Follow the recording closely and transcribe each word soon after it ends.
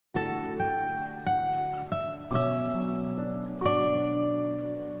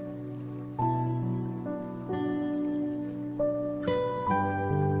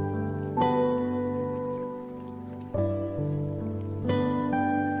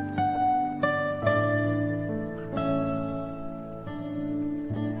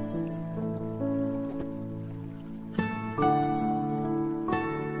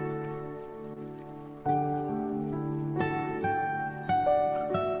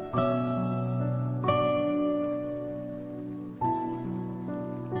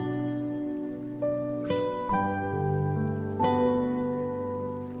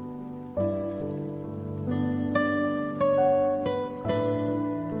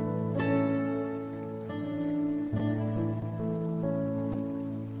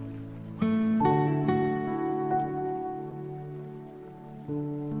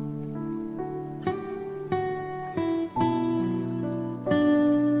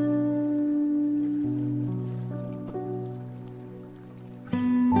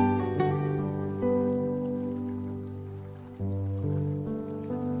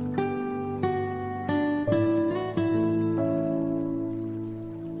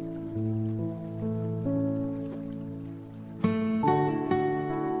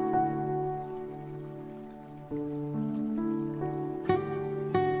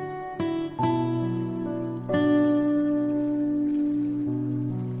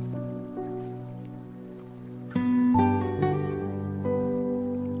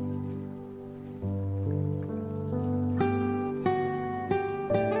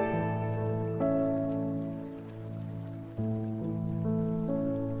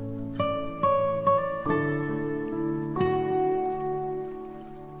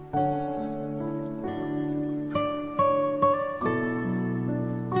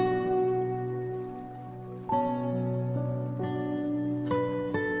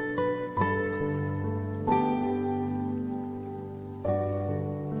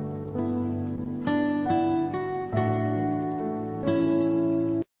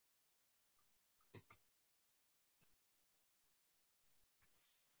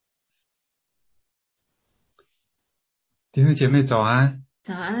弟兄姐妹早安。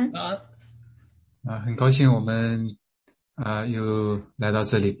早安。很高兴我们又来到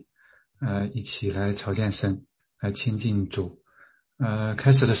这里，一起来朝见神，来亲近主。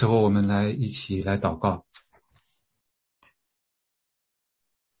开始的时候我们一起来祷告。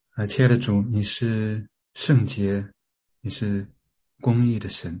亲爱的主，你是圣洁，你是公义的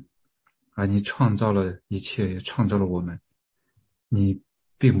神，你创造了一切，也创造了我们，你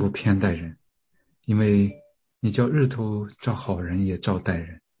并不偏待人，因为你叫日头照好人也照待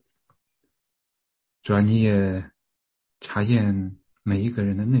人。主要你也查验每一个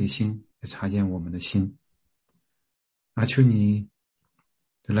人的内心，也查验我们的心，求你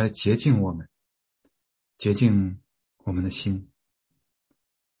来洁净我们，洁净我们的心，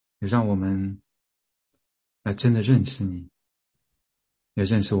也让我们来真的认识你，也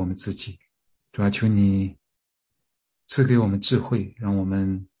认识我们自己。主要求你赐给我们智慧，让我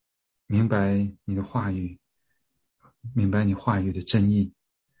们明白你的话语，明白你话语的真意。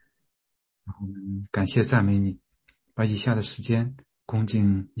我们感谢赞美你，把以下的时间恭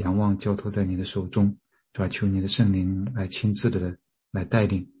敬仰望交托在你的手中，主要求你的圣灵来亲自的来带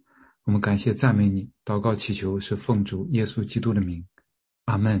领。我们感谢赞美你，祷告祈求是奉主耶稣基督的名，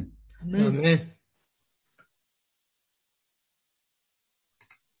阿们。阿们。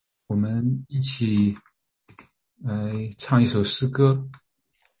我们一起来唱一首诗歌，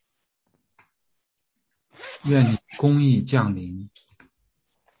愿你公义降临。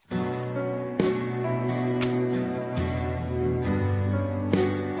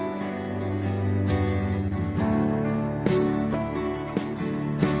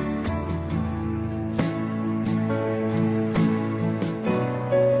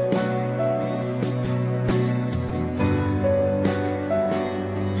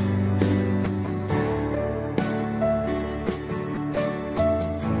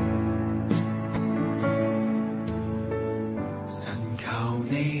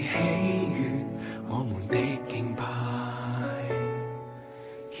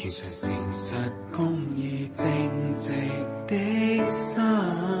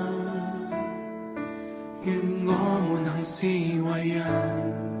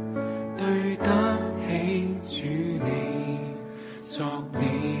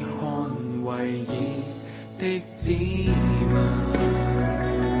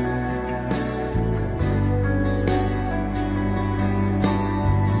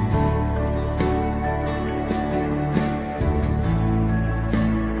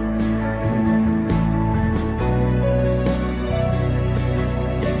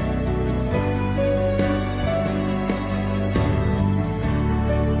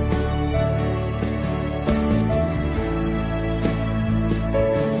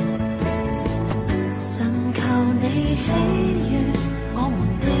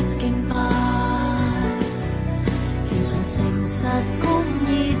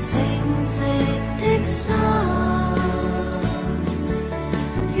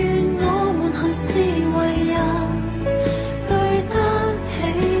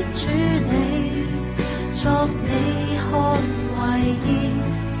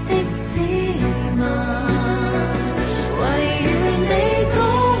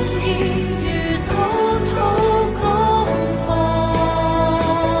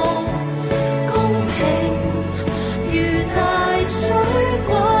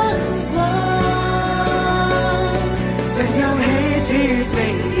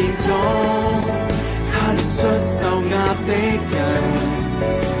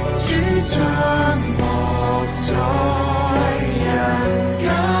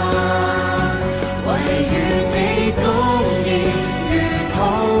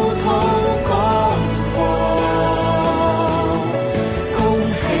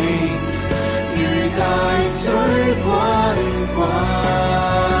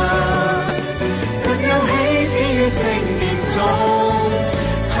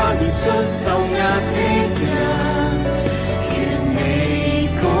受壓的人，願你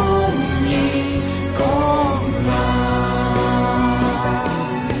公義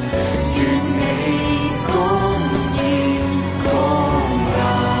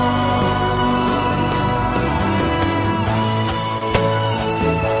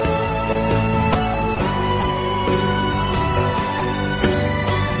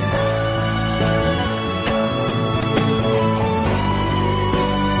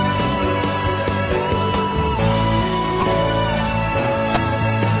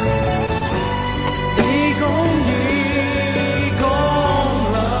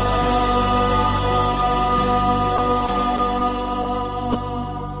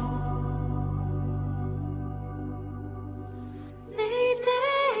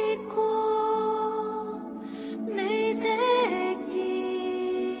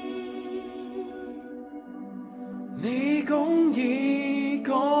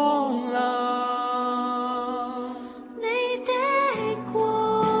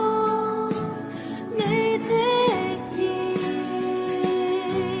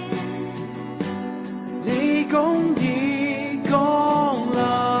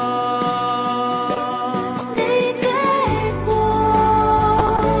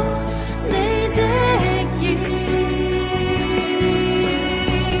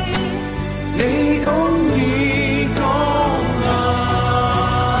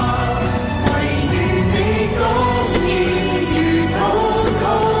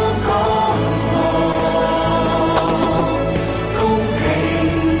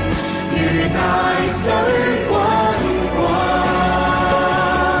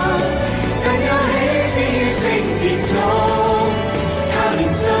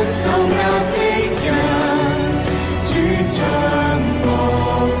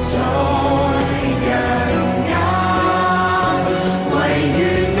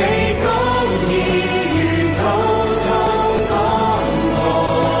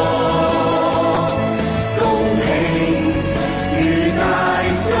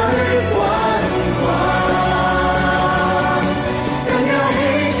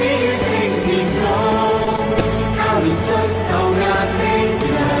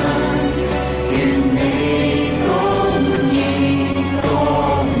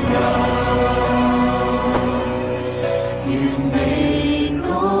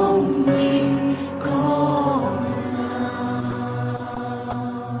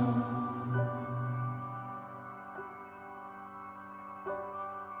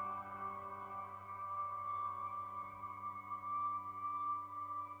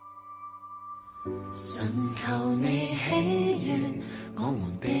求你喜悦我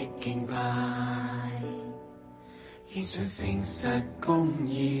們的敬拜，獻上誠實公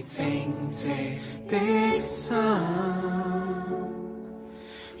義正直的心，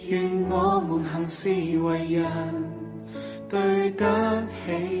願我們行事為人對得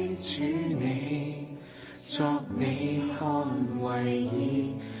起主你，作你看為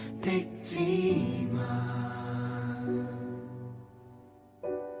義的子民。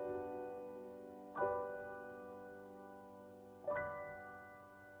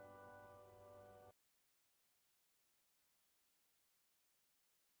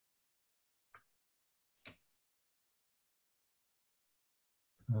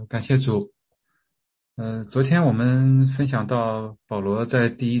感谢主。昨天我们分享到保罗在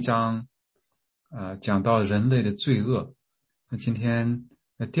第1章，讲到人类的罪恶。那今天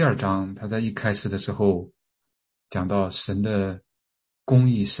第2章，他在一开始的时候讲到神的公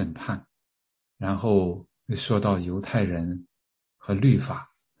义审判，然后又说到犹太人和律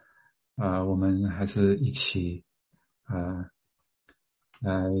法。我们还是一起，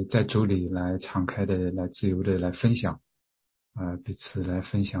在主里来敞开的、来自由的来分享。彼此来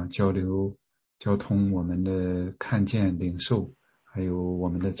分享、交流、交通我们的看见、领受，还有我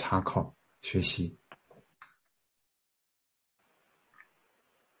们的查考、学习。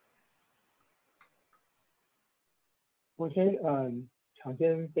我先抢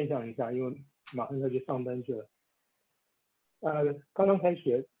先分享一下，因为马上要去上班去了。刚刚开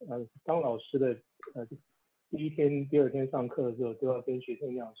学，当老师的第1天、第2天上课的时候，都要跟学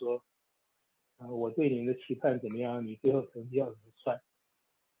生讲说，我对你的期盼怎么样，你最后成绩要怎么算。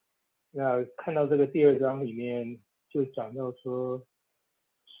那看到这个第2章里面就讲到说，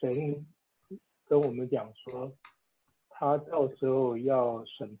神跟我们讲说，他到时候要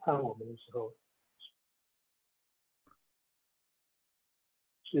审判我们的时候，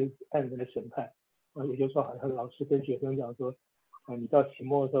是按人的审判。也就是说，好像老师跟学生讲说，你到期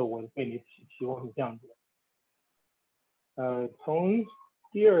末的时候，我对你期望是这样子的。从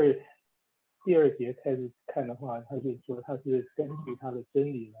第二节开始看的话，他就说他是根据他的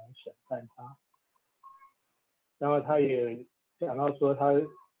真理来审判他。然后他也讲到说他，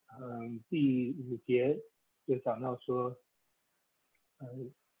第5节就讲到说，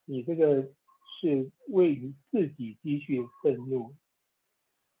你这个是为你自己积蓄愤怒，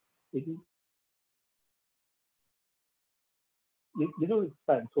也就是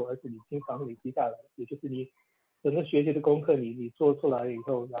犯错，而是你经常累积下来，也就是你整个学习的功课你做出来以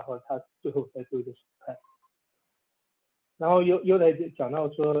后，然后他最后再做一个审判。然后又来讲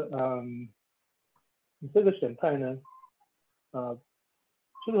到说，你这个审判呢，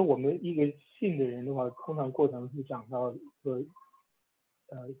就是我们一个信的人的话，通常过程是讲到说，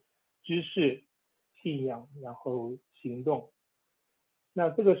知识、信仰，然后行动。那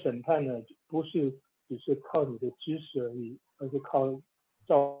这个审判呢，不是只是靠你的知识而已，而是靠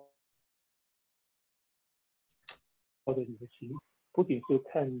照的你的行为，不仅是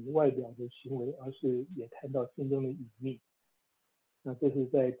看你外表的行为，而是也看到心中的隐秘。那这是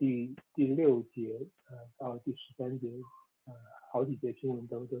在第6节到第13节，好几节经文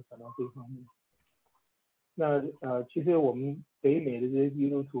都讲到这方面。那其实我们北美的这些基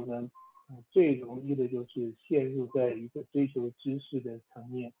督徒呢，最容易的就是陷入在一个追求知识的层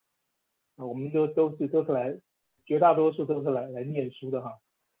面。我们都是来，绝大多数都是来念书的哈，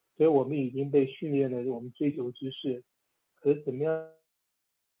所以我们已经被训练了，我们追求知识，可是怎么样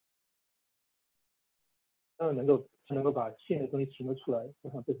能够把信的东西行得出来，我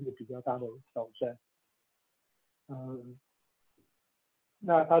想这是一个比较大的挑战。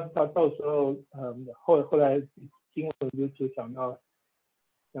那他到时候后来经文就讲到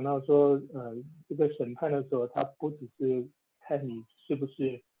说，这个审判的时候，他不只是看你是不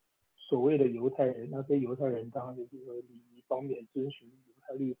是所谓的犹太人，那些犹太人当然就是说你方面遵循犹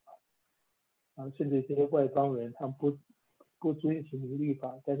太律法，甚至这些外邦人他们不遵循律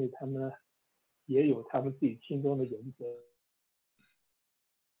法，但是他们也有他们自己心中的原则。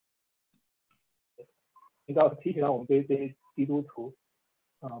提醒到我们这些基督徒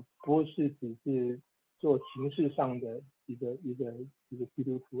不是只是做形式上的一个基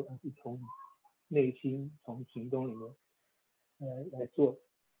督徒，而是从内心从行动里面来做。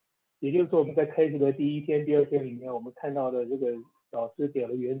也就是说，我们在开学的第1天、第2天里面，我们看到的这个老师给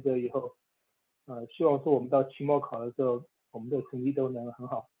了原则以后，希望说我们到期末考的时候，我们的成绩都能很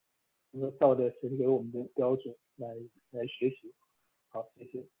好，能够照着神给我们的标准来学习。好，谢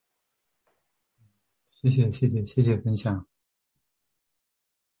谢。谢谢分享。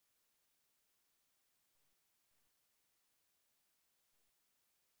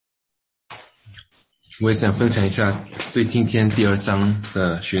我也想分享一下对今天第2章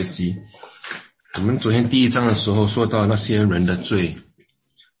的学习。我们昨天第一章的时候说到那些人的罪，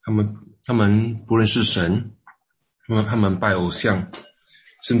他们不认识神，他们拜偶像，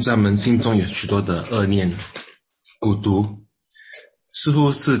甚至他们心中有许多的恶念、蛊毒，似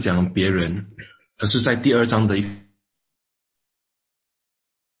乎是讲别人，可是在第二章的一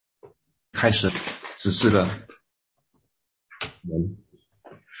开始指示了人，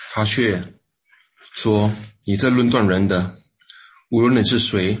他却说你这论断人的，无论你是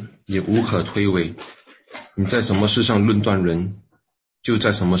谁也无可推诿，你在什么事上论断人，就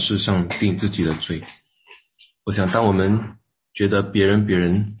在什么事上定自己的罪。我想当我们觉得别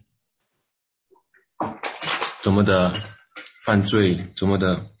人怎么的犯罪，怎么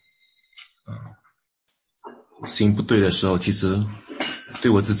的行不对的时候，其实对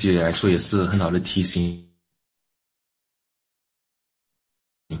我自己来说也是很好的提醒，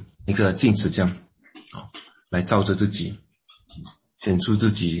一个镜子这样来照着自己，显出自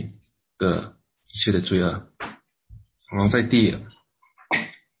己的一切的罪恶。然后在第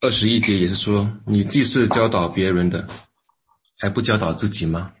21节也是说，你既是教导别人的，还不教导自己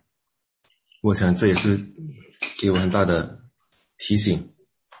吗？我想这也是给我很大的提醒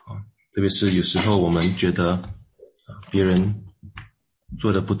特别是有时候我们觉得别人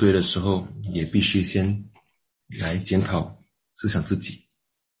做的不对的时候，也必须先来检讨思想自己。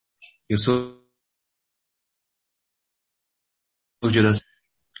有时候我觉得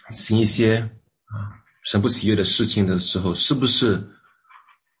行一些神不喜悦的事情的时候，是不是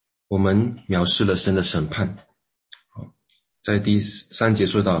我们藐视了神的审判？在第3节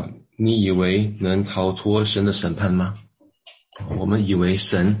说到，你以为能逃脱神的审判吗？我们以为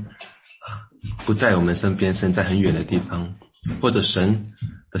神不在我们身边，神在很远的地方，或者神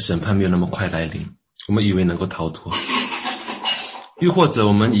的审判没有那么快来临，我们以为能够逃脱。又或者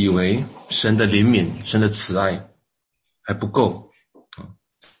我们以为神的怜悯，神的慈爱还不够。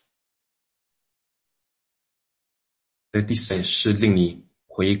在第4是令你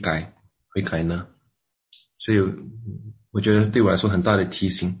悔改呢？所以我觉得对我来说很大的提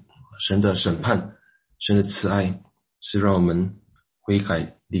醒，神的审判，神的慈爱是让我们悔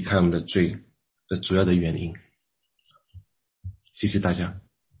改离开我们的罪的主要的原因。谢谢大家。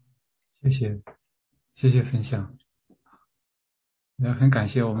谢谢分享。也很感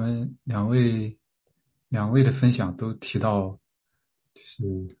谢我们两位的分享，都提到就是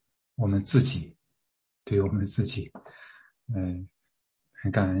我们自己，对我们自己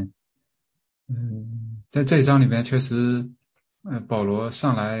很感恩。在这一章里面确实保罗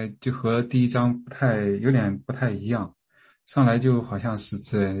上来就和第一章有点不太一样，上来就好像是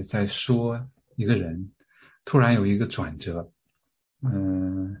在说一个人，突然有一个转折。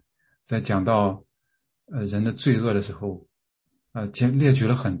在讲到人的罪恶的时候列举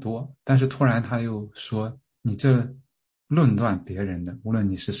了很多，但是突然他又说，你这论断别人的，无论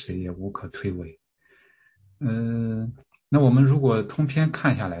你是谁也无可推诿。那我们如果通篇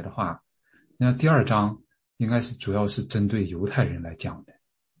看下来的话，那第2章应该是主要是针对犹太人来讲的。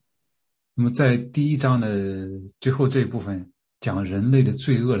那么在第1章的最后这一部分讲人类的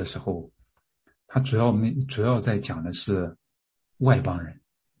罪恶的时候，他主要在讲的是外邦人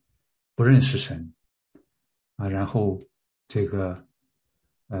不认识神然后这个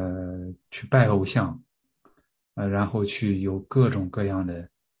去拜偶像然后去有各种各样的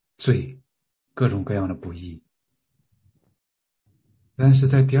罪，各种各样的不义。但是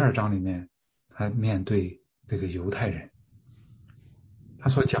在第2章里面，他面对这个犹太人，他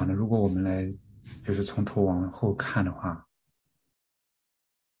所讲的，如果我们来就是从头往后看的话，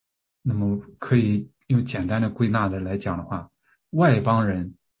那么可以用简单的归纳的来讲的话，外邦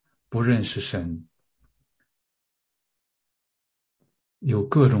人不认识神，有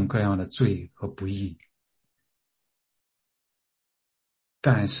各种各样的罪和不义，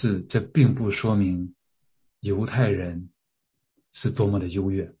但是这并不说明犹太人是多么的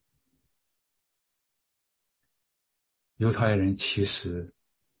优越。犹太人其实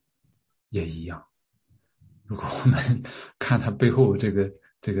也一样。如果我们看他背后这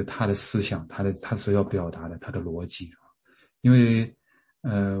个他的思想，他所要表达的他的逻辑，因为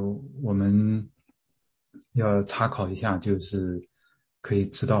我们要查考一下，就是可以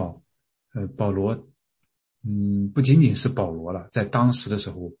知道保罗不仅仅是保罗了，在当时的时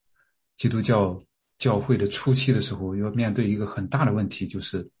候，基督教会的初期的时候，要面对一个很大的问题，就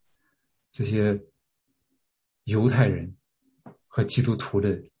是这些犹太人和基督徒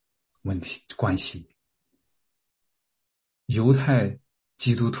的关系，犹太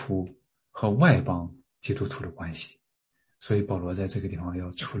基督徒和外邦基督徒的关系。所以保罗在这个地方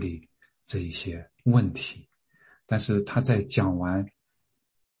要处理这一些问题。但是他在讲完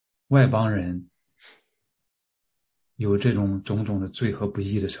外邦人有这种种种的罪和不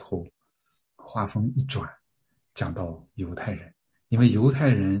义的时候，话锋一转，讲到犹太人，因为犹太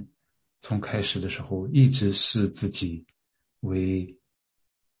人从开始的时候一直视自己为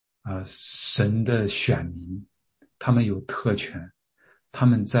神的选民，他们有特权，他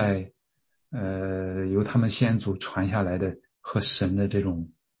们在由他们先祖传下来的和神的这种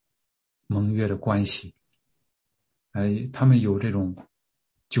盟约的关系，他们有这种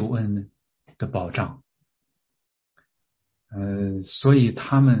救恩的保障，所以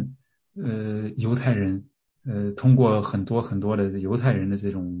他们犹太人通过很多很多的犹太人的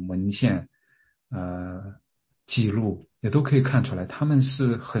这种文献记录，也都可以看出来，他们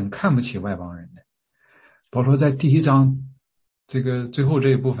是很看不起外邦人的。保罗在第1章这个最后这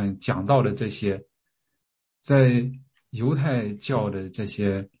一部分讲到的这些，在犹太教的这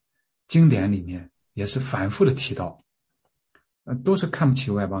些经典里面也是反复的提到，都是看不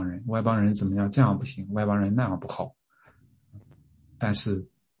起外邦人，外邦人怎么样，这样不行，外邦人那样不好。但是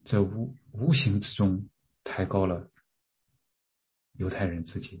这无形之中抬高了犹太人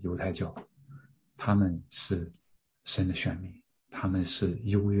自己，犹太教，他们是神的选民，他们是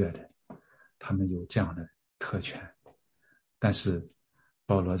优越的，他们有这样的特权。但是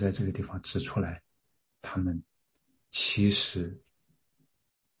保罗在这个地方指出来，他们其实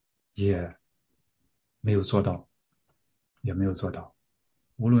也没有做到，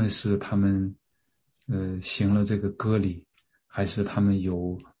无论是他们行了这个割礼，还是他们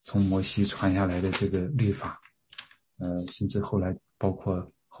有从摩西传下来的这个律法，甚至后来包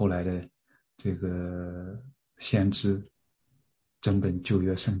括后来的这个先知，整本旧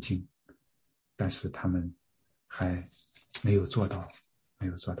约圣经，但是他们还没有做到。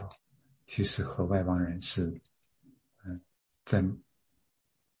其实和外邦人是在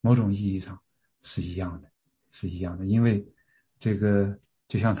某种意义上是一样的，因为这个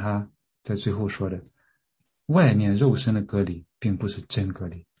就像他在最后说的，外面肉身的割礼并不是真割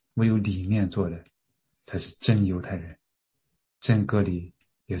礼，唯有里面做的才是真犹太人。真割礼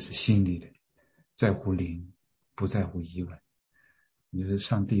也是心里的，在乎灵，不在乎仪文。也就是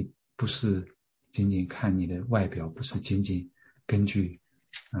上帝不是仅仅看你的外表，不是仅仅根据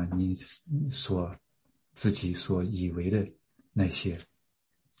你自己所以为的那些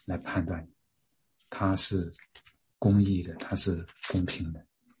来判断你，他是公义的，他是公平的，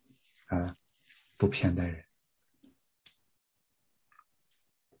不偏待人。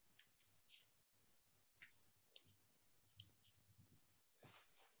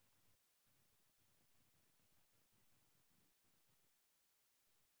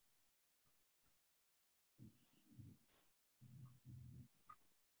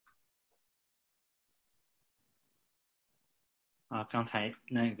刚才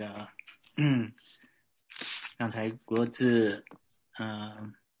刚才国志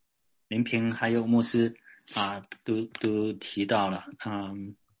林平还有牧师都提到了，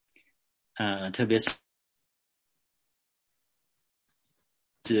特别是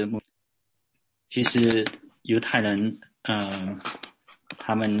其实犹太人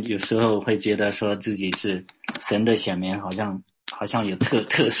他们有时候会觉得说自己是神的选民，好像有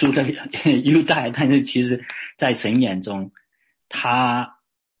特殊的优待，但是其实在神眼中，他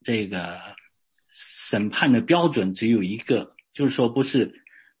这个审判的标准只有一个，就是说不是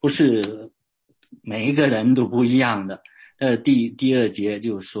每一个人都不一样的。第2节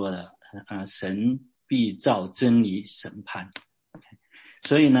就说了，神必照真理审判。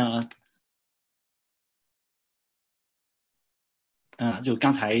所以呢，就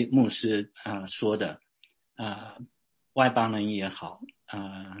刚才牧师说的，外邦人也好，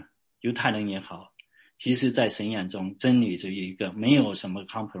犹太人也好，其实在神眼中真理只有一个，没有什么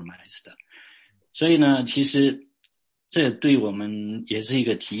compromise 的。所以呢，其实这对我们也是一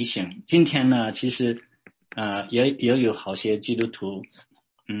个提醒。今天呢，其实也有好些基督徒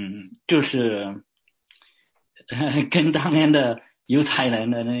就是跟当年的犹太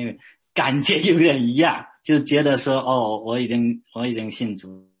人的那个感觉有点一样，就觉得说我已经信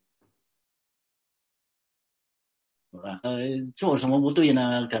主了，做什么不对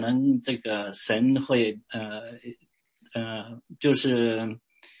呢？可能这个神会就是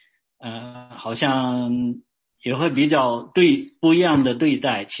好像也会比较不一样的对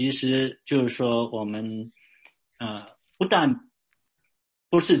待。其实就是说我们不但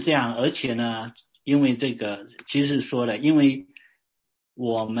不是这样，而且呢，因为这个其实说了，因为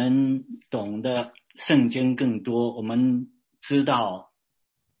我们懂得圣经更多，我们知道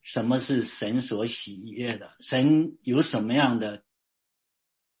什么是神所喜悦的，神有什么样的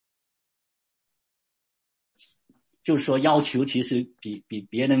就是说要求其实比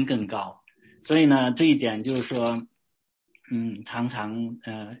别人更高。所以呢，这一点就是说常常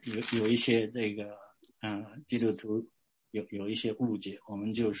有一些这个基督徒有一些误解。我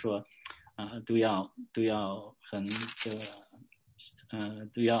们就是说都要很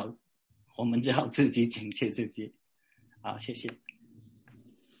都要我们只好自己警戒自己。好，谢谢。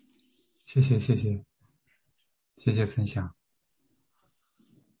谢谢分享。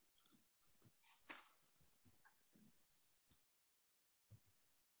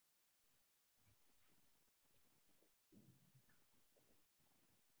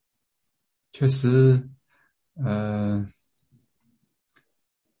确实，然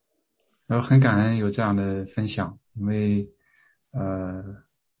后很感恩有这样的分享，因为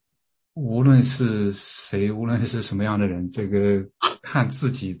无论是谁，无论是什么样的人，这个看自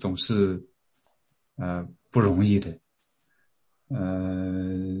己总是不容易的。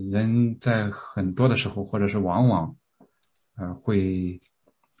人在很多的时候，或者是往往会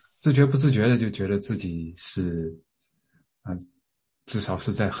自觉不自觉的就觉得自己是至少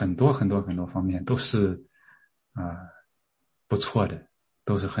是在很多方面都是不错的，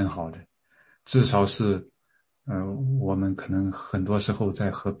都是很好的，至少是我们可能很多时候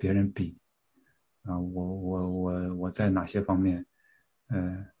在和别人比我在哪些方面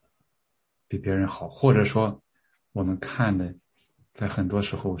比别人好，或者说我们看的在很多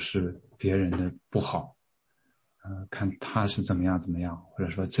时候是别人的不好，看他是怎么样，或者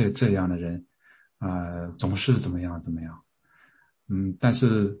说这样的人总是怎么样。但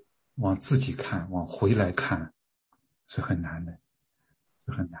是往自己看，往回来看是很难的。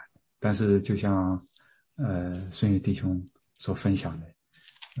但是就像孙宇弟兄所分享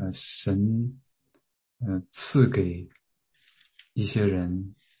的，神赐给一些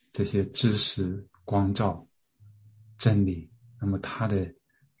人这些知识、光照、真理，那么他的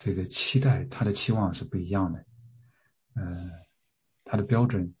这个期待、他的期望是不一样的，他的标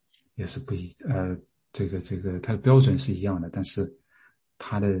准也是他的标准是一样的，但是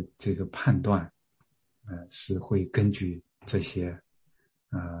他的这个判断是会根据这些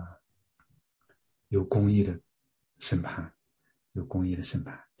有公义的审判，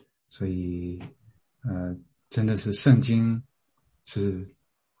所以真的是圣经是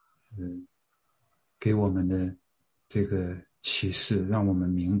给我们的这个启示，让我们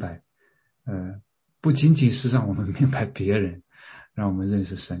明白不仅仅是让我们明白别人，让我们认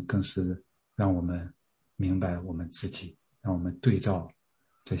识神，更是让我们明白我们自己，让我们对照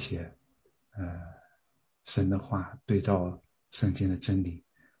这些神的话，对照圣经的真理，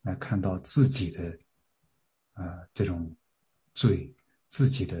来看到自己的这种罪，自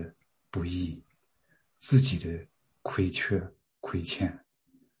己的不义，自己的亏欠，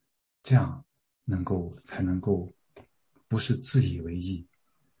这样才能够不是自以为意，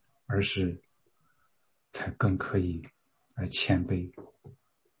而是才更可以来谦卑，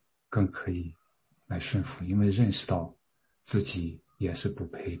更可以来顺服，因为认识到自己也是不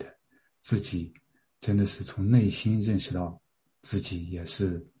配的，自己真的是从内心认识到自己也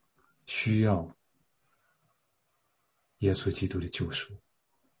是需要耶稣基督的救赎，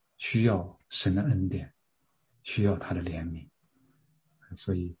需要神的恩典，需要他的怜悯，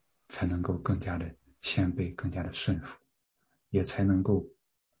所以才能够更加的谦卑，更加的顺服，也才能够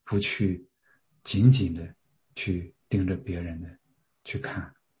不去仅仅的去盯着别人的去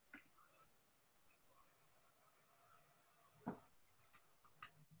看。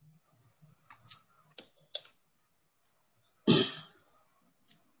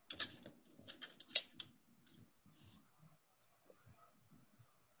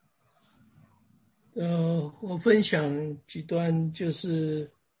我分享几段，就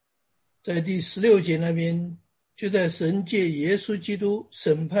是在第16节那边，就在神借耶稣基督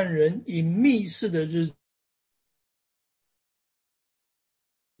审判人以密室的日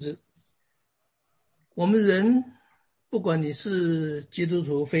子，我们人不管你是基督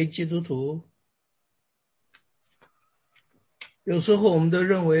徒非基督徒，有时候我们都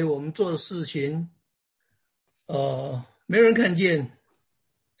认为我们做的事情没人看见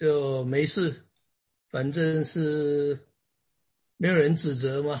就没事，反正是没有人指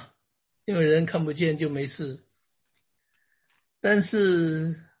责嘛，因为人看不见就没事。但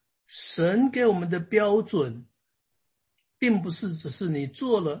是神给我们的标准并不是只是你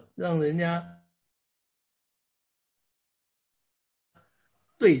做了让人家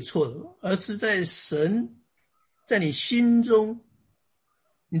对错的，而是在神在你心中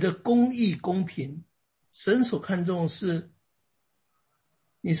你的公义公平，神所看重的是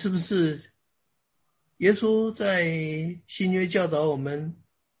你是不是耶稣在新约教导我们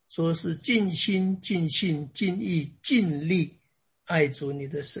说是尽心尽性尽意尽力爱主你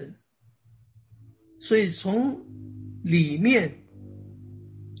的神，所以从里面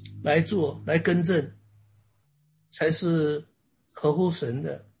来做来更正才是合乎神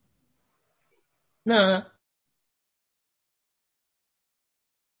的。那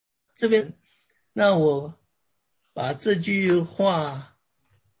这边，那我把这句话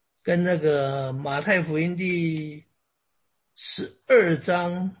跟那个马太福音第12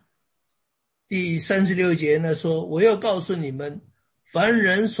章第36节呢说，我要告诉你们，凡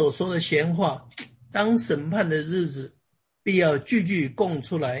人所说的闲话，当审判的日子，必要句句供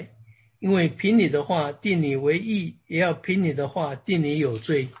出来，因为凭你的话定你为义，也要凭你的话定你有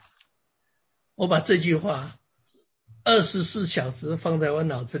罪。我把这句话24小时放在我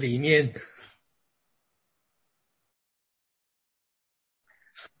脑子里面，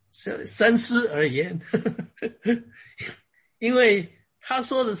三思而言，因为他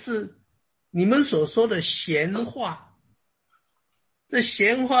说的是你们所说的闲话，这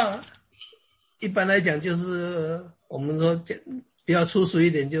闲话一般来讲就是我们说比较粗俗一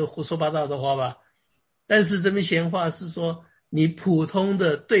点，就是胡说八道的话吧。但是这边闲话是说你普通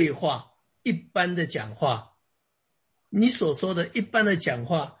的对话，一般的讲话，你所说的一般的讲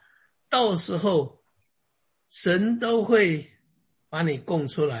话，到时候神都会把你供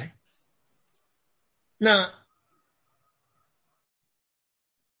出来。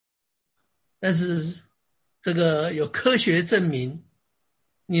但是这个有科学证明，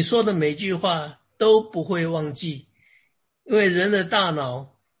你说的每句话都不会忘记，因为人的大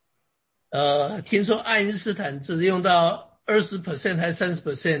脑听说爱因斯坦只用到 20% 还是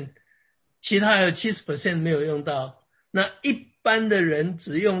 30%， 其他还有 70% 没有用到，那一般的人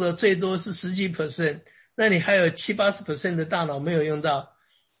只用的最多是10几%，那你还有70-80% 的大脑没有用到，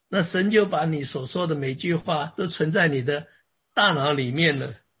那神就把你所说的每句话都存在你的大脑里面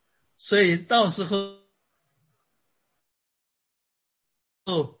了，所以到时候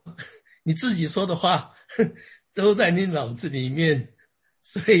你自己说的话都在你脑子里面，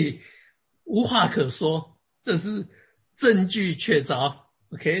所以无话可说，这是证据确凿。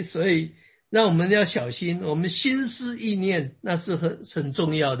 OK， 所以让我们要小心，我们心思意念那是很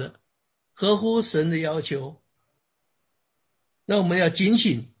重要的，合乎神的要求。那我们要警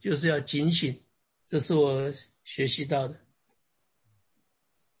醒，就是要警醒，这是我学习到的。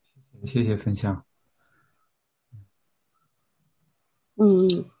谢谢分享。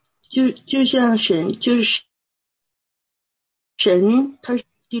就像神，就是神，他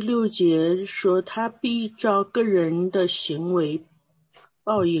第6节说，他必照个人的行为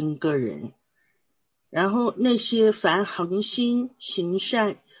报应个人。然后那些凡恒心行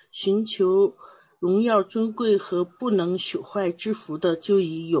善，寻求荣耀尊贵和不能朽坏之福的，就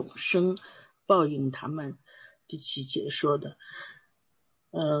以永生报应他们。第7节说的，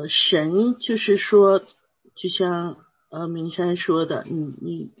神就是说，就像明山说的，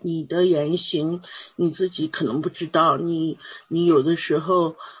你的言行你自己可能不知道，你有的时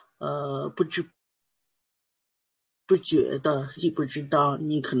候不觉得自己不知道，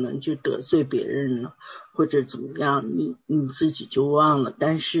你可能就得罪别人了，或者怎么样，你自己就忘了。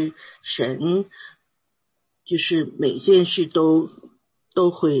但是神就是每件事都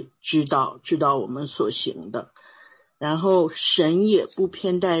会知道我们所行的，然后神也不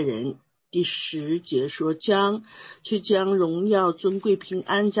偏待人。第10节说，却将荣耀尊贵平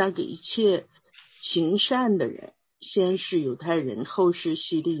安加给一切行善的人，先是犹太人，后是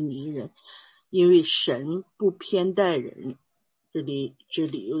希利尼人，因为神不偏待人。这里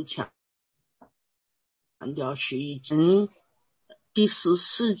又强调是一真。第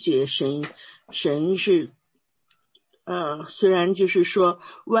14节神是虽然就是说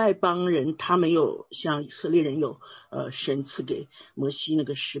外邦人他没有像以色列人有神赐给摩西那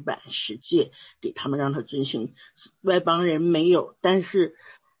个10版10诫给他们让他遵行，外邦人没有，但是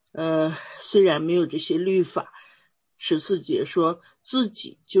虽然没有这些律法，14节说自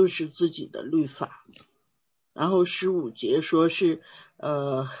己就是自己的律法，然后15节说是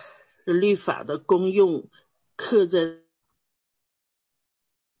律法的功用刻在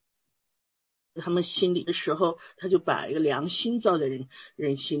他们心里的时候，他就把一个良心造在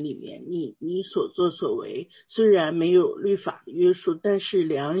人心里面。你所作所为虽然没有律法的约束，但是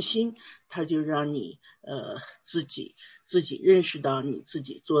良心他就让你自己认识到你自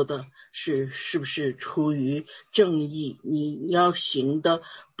己做的是不是出于正义，你要行的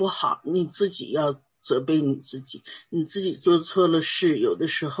不好，你自己要责备你自己做错了事，有的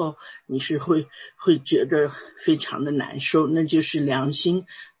时候你是会觉得非常的难受，那就是良心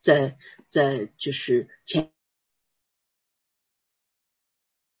在就是谴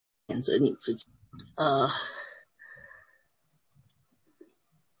责你自己。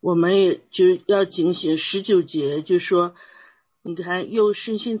我们也就要警醒。19节就说，你看，又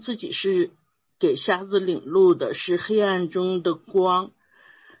深信自己是给瞎子领路的，是黑暗中的光。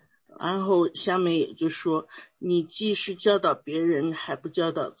然后下面也就说，你既是教导别人，还不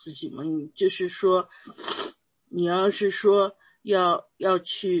教导自己吗？你就是说，你要是说要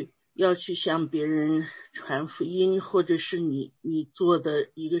去要去向别人传福音，或者是你做的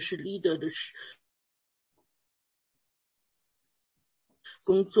一个是 leader 的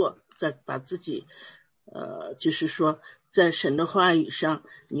工作，再把自己就是说在神的话语上，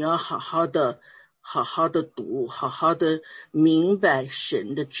你要好好的读，好好的明白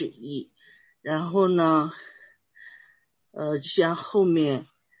神的旨意。然后呢就像后面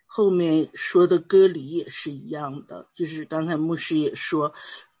说的割礼也是一样的，就是刚才牧师也说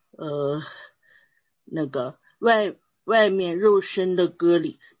那个外面肉身的割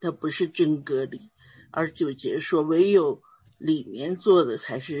礼它不是真割礼，而9节说唯有里面做的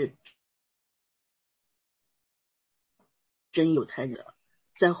才是真犹太人，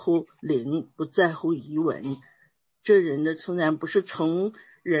在乎灵不在乎仪文。这人的称赞不是从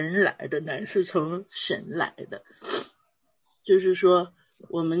人来的，乃是从神来的。就是说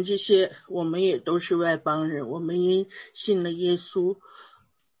我们也都是外邦人，我们因信了耶稣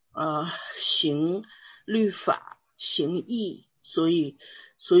行律法行义，所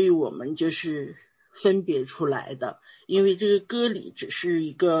以我们就是分别出来的。因为这个割礼只是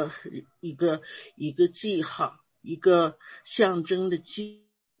一个记号，一个象征的记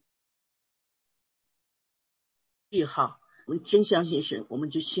号。我们真相信神，我们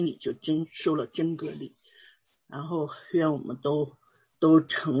就心里就真受了真割礼。然后愿我们都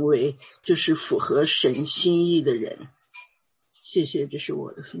成为就是符合神心意的人。谢谢，这是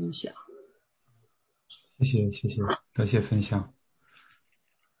我的分享。谢谢，多谢分享。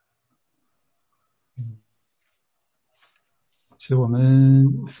其实我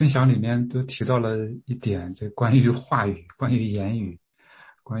们分享里面都提到了一点，这关于话语，关于言语，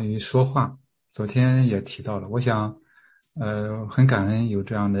关于说话，昨天也提到了。我想很感恩有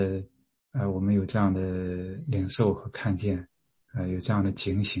这样的我们有这样的领受和看见，有这样的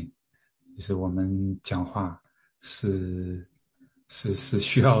警醒，就是我们讲话是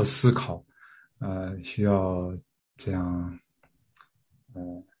需要思考，需要这样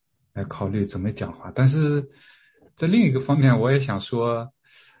来考虑怎么讲话。但是在另一个方面，我也想说，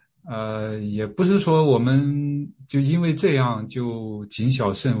也不是说我们就因为这样就谨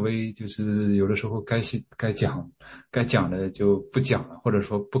小慎微，就是有的时候该讲的就不讲了，或者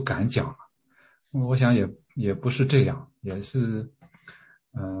说不敢讲了。我想也不是这样，也是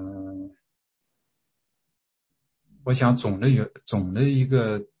我想总的一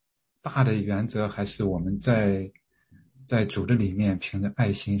个大的原则还是我们在主的里面凭着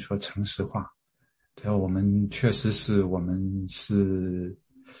爱心说诚实话。只要我们确实我们是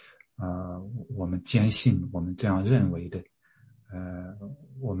我们坚信我们这样认为的，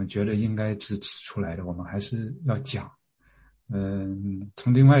我们觉得应该指出来的，我们还是要讲。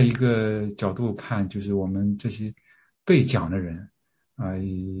从另外一个角度看，就是我们这些被讲的人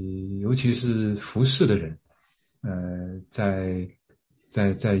尤其是服侍的人，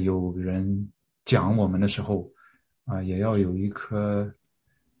在有人讲我们的时候也要有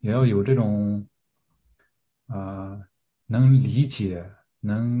这种能理解、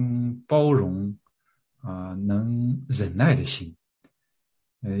能包容能忍耐的心。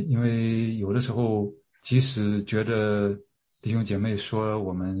因为有的时候即使觉得弟兄姐妹说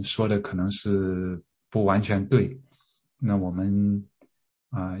我们说的可能是不完全对，那我们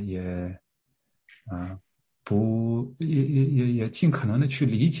也尽可能的去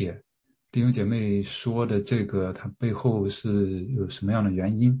理解弟兄姐妹说的这个它背后是有什么样的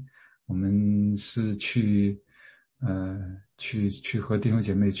原因。我们是去和弟兄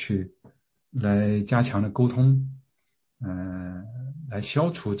姐妹去来加强的沟通，来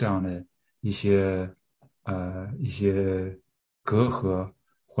消除这样的一些隔阂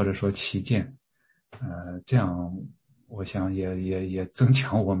或者说歧见，这样我想也增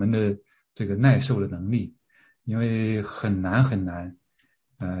强我们的这个耐受的能力。因为很难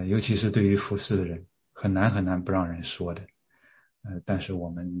尤其是对于服侍的人很难不让人说的，但是我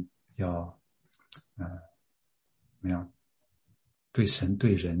们要怎么样对神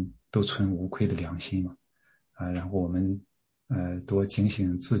对人都存无愧的良心嘛，然后我们多警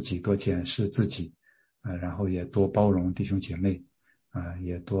醒自己，多检视自己，然后也多包容弟兄姐妹，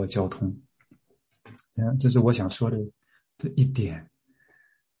也多交通。这是我想说的这一点。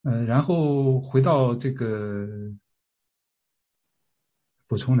然后回到这个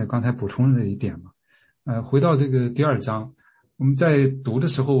刚才补充的一点嘛，回到这个第2章，我们在读的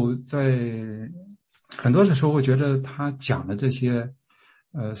时候，在很多的时候会觉得他讲的这些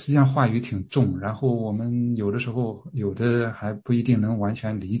实际上话语挺重，然后我们有的时候有的还不一定能完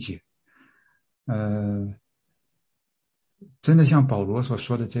全理解。真的像保罗所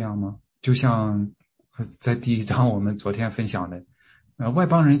说的这样吗？就像在第1章我们昨天分享的，外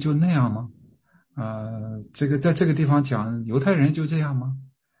邦人就那样吗？这个在这个地方讲犹太人就这样吗？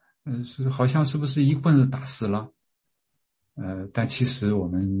是好像是不是一棍子打死了？但其实我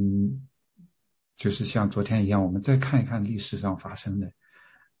们就是像昨天一样，我们再看一看历史上发生的。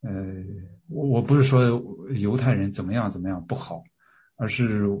我不是说犹太人怎么样怎么样不好，而是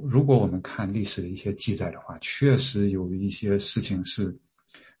如果我们看历史的一些记载的话，确实有一些事情是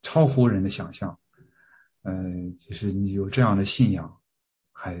超乎人的想象。就是你有这样的信仰，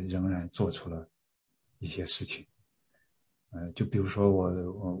还仍然做出了一些事情。就比如说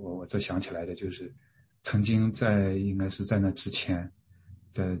我这想起来的就是，曾经应该是在那之前，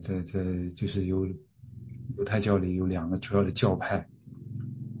在就是犹太教里有两个主要的教派，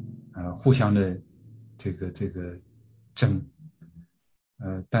互相的这个争，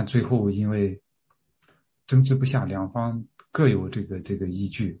但最后因为争执不下，两方各有这个依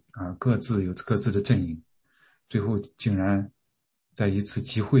据啊，各自有各自的阵营，最后竟然在一次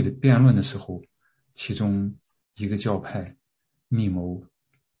集会的辩论的时候，其中一个教派密谋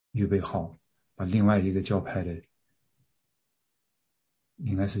预备好，把另外一个教派的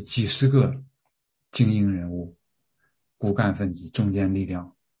应该是几十个精英人物、骨干分子、中坚力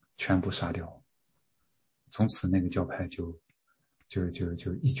量全部杀掉，从此那个教派就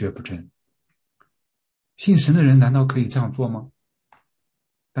一蹶不振。信神的人难道可以这样做吗？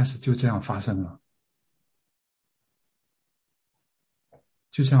但是就这样发生了，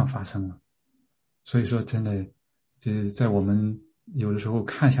就这样发生了。所以说真的，这在我们有的时候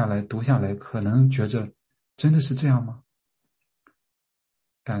看下来、读下来，可能觉着真的是这样吗？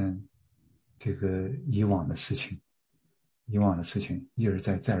但这个以往的事情一而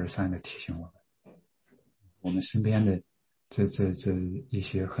再再而三的提醒我们身边的这一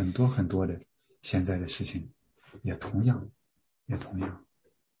些很多很多的现在的事情，也同样。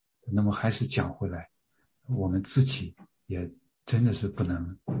那么还是讲回来，我们自己也真的是不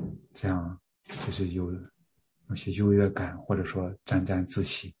能这样，就是有些优越感，或者说沾沾自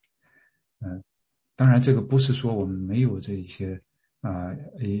喜。当然这个不是说我们没有这一些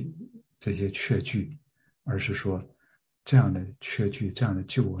这些确据，而是说这样的确据、这样的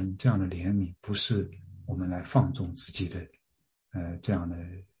救恩、这样的怜悯，不是我们来放纵自己的这样的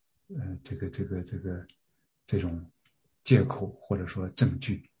这种借口或者说证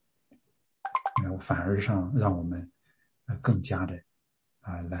据，反而让我们更加的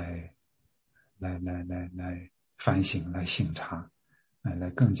来反省、来省察，来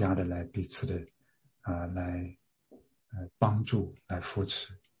更加的来彼此的来帮助、来扶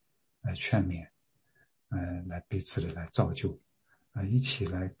持、来劝勉，来彼此的来造就，一起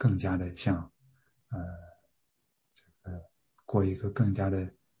来更加的像过一个更加的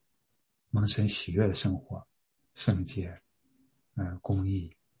蒙神喜悦的生活，圣洁，公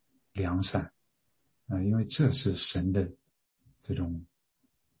义、良善，因为这是神的这种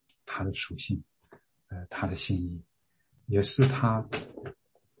他的属性，他的心意，也是他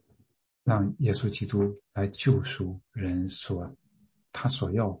让耶稣基督来救赎人他所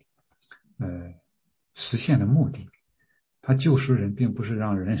要实现的目的。他救赎人并不是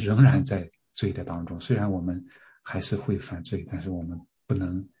让人仍然在罪的当中，虽然我们还是会犯罪，但是我们不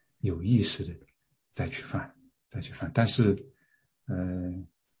能有意识的再去犯。但是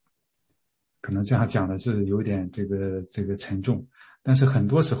可能这样讲的是有点这个沉重，但是很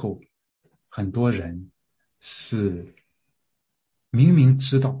多时候很多人是明明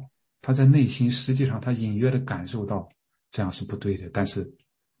知道，他在内心实际上他隐约的感受到这样是不对的，但是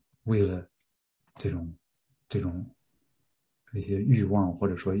为了这种一些欲望或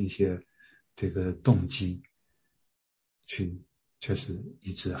者说一些这个动机确实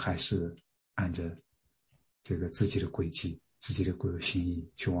一直还是按着这个自己的轨迹、自己的心意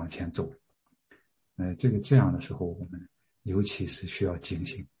去往前走。这样的时候，我们尤其是需要警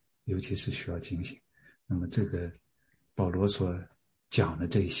醒。那么这个保罗所讲的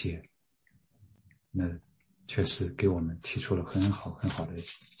这些，那确实给我们提出了很好的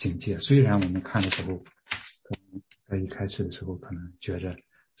警戒。虽然我们看的时候，可能在一开始的时候可能觉着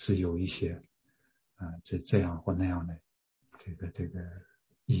是有一些这样或那样的这个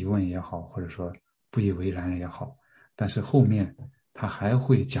疑问也好，或者说不以为然也好，但是后面他还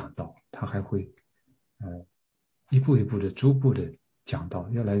会讲到，他还会一步一步的逐步的讲到，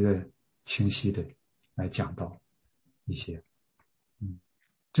越来越清晰的来讲到一些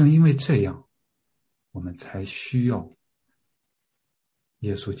正因为这样，我们才需要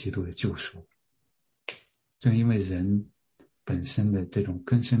耶稣基督的救赎。正因为人本身的这种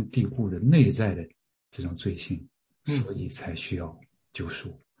根深蒂固的内在的这种罪性，所以才需要救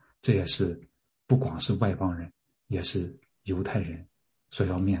赎。这也是不光是外邦人，也是犹太人所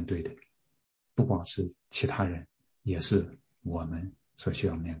要面对的，不光是其他人，也是我们所需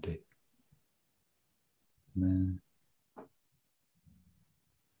要面对的。我们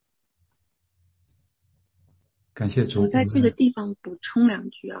感谢主。我在这个地方补充2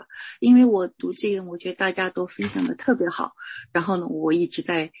句啊，因为我读这个，我觉得大家都分享的特别好，然后呢，我一直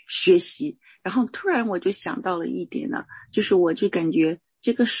在学习，然后突然我就想到了一点呢，就是我就感觉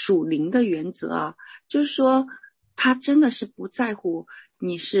这个属灵的原则啊，就是说他真的是不在乎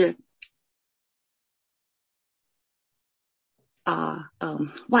你是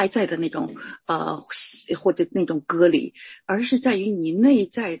外在的那种或者那种隔离，而是在于你内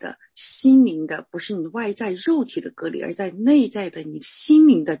在的心灵的，不是你外在肉体的隔离，而在内在的你心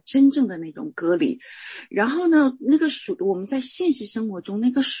灵的真正的那种隔离。然后呢，那个我们在现实生活中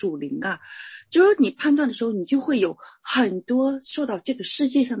那个属灵啊，就是你判断的时候，你就会有很多受到这个世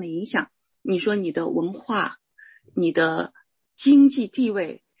界上的影响。你说你的文化、你的经济地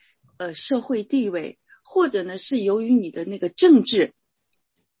位、社会地位，或者呢是由于你的那个政治，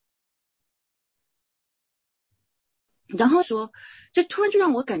然后说这突然就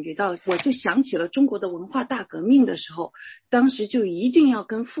让我感觉到，我就想起了中国的文化大革命的时候，当时就一定要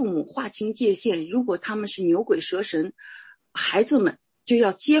跟父母划清界限，如果他们是牛鬼蛇神，孩子们就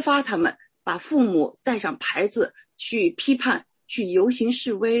要揭发他们，把父母带上牌子去批判，去游行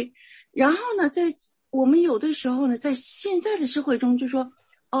示威。然后呢，在我们有的时候呢，在现在的社会中就说，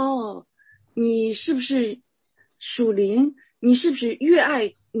你是不是属灵？你是不是越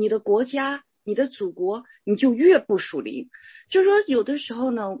爱你的国家、你的祖国，你就越不属灵？就是说，有的时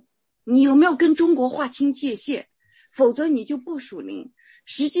候呢，你有没有跟中国划清界限？否则你就不属灵。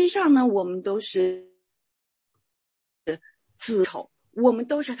实际上呢，我们都是子丑，我们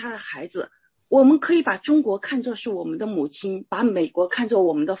都是他的孩子。我们可以把中国看作是我们的母亲，把美国看作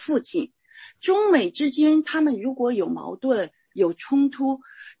我们的父亲。中美之间，他们如果有矛盾、有冲突，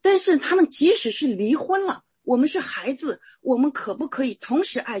但是他们即使是离婚了，我们是孩子，我们可不可以同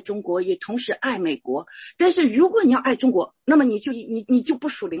时爱中国，也同时爱美国？但是如果你要爱中国，那么你就不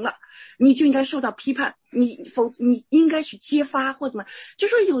属灵了，你就应该受到批判，你应该去揭发或怎么？就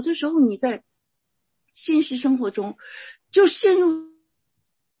说有的时候你在现实生活中就陷入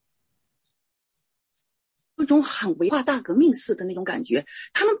一种很文化大革命似的那种感觉，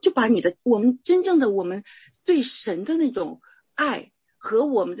他们就把我们真正的我们对神的那种爱和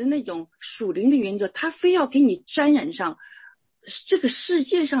我们的那种属灵的原则，他非要给你沾染上这个世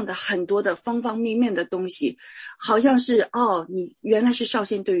界上的很多的方方面面的东西，好像是你原来是少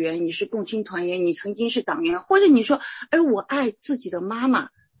先队员，你是共青团员，你曾经是党员，或者你说我爱自己的妈妈，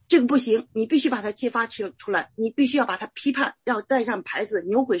这个不行，你必须把它揭发出来，你必须要把它批判，要带上牌子，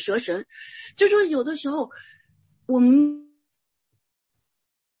牛鬼蛇神。就说有的时候我们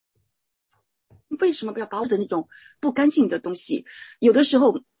为什么不要把我的那种不干净的东西，有的时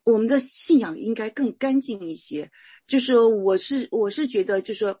候我们的信仰应该更干净一些。就是我是觉得，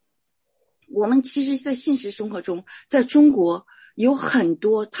就是说我们其实在现实生活中，在中国有很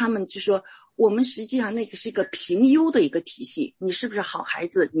多他们就说我们实际上那个是一个评优的一个体系，你是不是好孩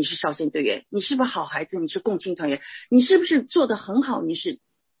子，你是少先队员，你是不是好孩子，你是共青团员，你是不是做得很好，你是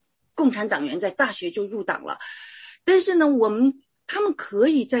共产党员，在大学就入党了。但是呢，他们可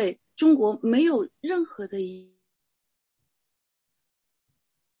以在中国没有任何的一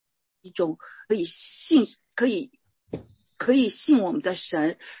种可以信我们的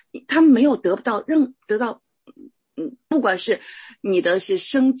神，他们没有得到不管是你的是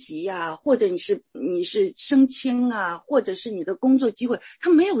升级啊，或者你是升迁啊，或者是你的工作机会，他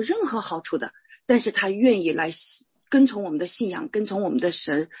没有任何好处的，但是他愿意来跟从我们的信仰，跟从我们的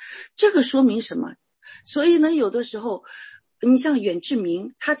神。这个说明什么？所以呢，有的时候你像远志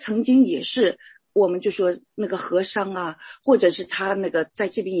明，他曾经也是我们就说那个和尚啊，或者是他那个在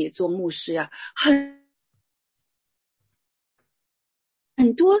这边也做牧师啊，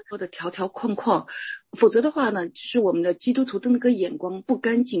很多的条条框框，否则的话呢，就是我们的基督徒的那个眼光不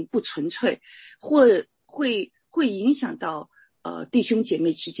干净、不纯粹，会影响到弟兄姐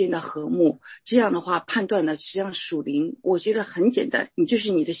妹之间的和睦。这样的话，判断呢，实际上属灵，我觉得很简单，你就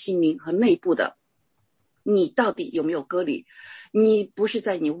是你的心灵和内部的，你到底有没有割礼？你不是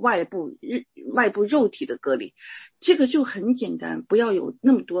在你外部肉体的割礼，这个就很简单，不要有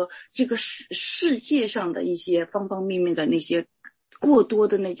那么多这个世界上的一些方方面面的那些过多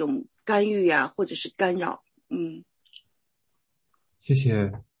的那种干预啊，或者是干扰。谢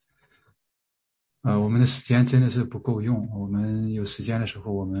谢。我们的时间真的是不够用，我们有时间的时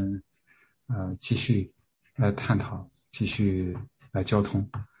候，我们继续来探讨，继续来交通。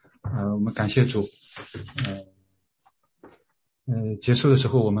我们感谢主。结束的时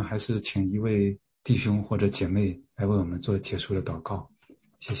候，我们还是请一位弟兄或者姐妹来为我们做结束的祷告。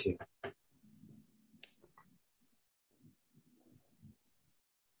谢谢。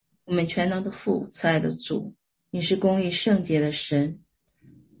我们全能的父，慈爱的主，你是公义圣洁的神。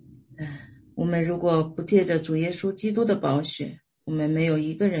我们如果不借着主耶稣基督的宝血，我们没有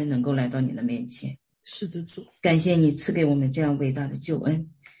一个人能够来到你的面前。是的，主，感谢你赐给我们这样伟大的救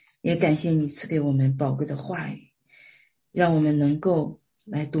恩，也感谢你赐给我们宝贵的话语，让我们能够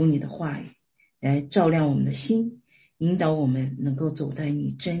来读你的话语，来照亮我们的心，引导我们能够走在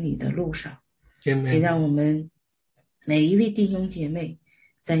你真理的路上。也让我们每一位弟兄姐妹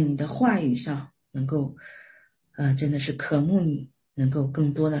在你的话语上能够真的是渴慕你，能够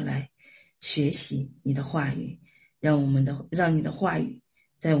更多的来学习你的话语，让你的话语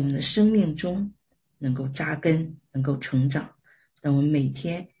在我们的生命中能够扎根，能够成长，让我们每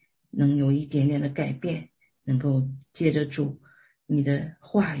天能有一点点的改变，能够借着主你的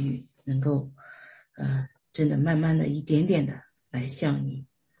话语能够真的慢慢的一点点的来向你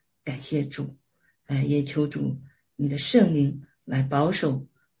感谢主，也求主你的圣灵来保守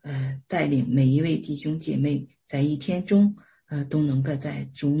带领每一位弟兄姐妹在一天中都能够在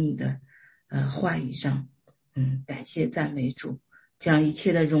主你的话语上感谢赞美主，将一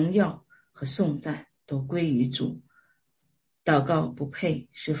切的荣耀和颂赞都归于主。祷告不配，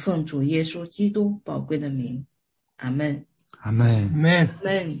是奉主耶稣基督宝贵的名，阿们。阿们，阿们，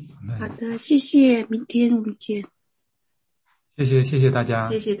阿们。好的，谢谢，明天我们见。谢谢大家，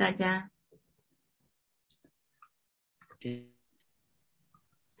谢谢大家，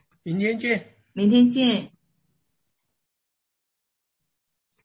明天见。明天见。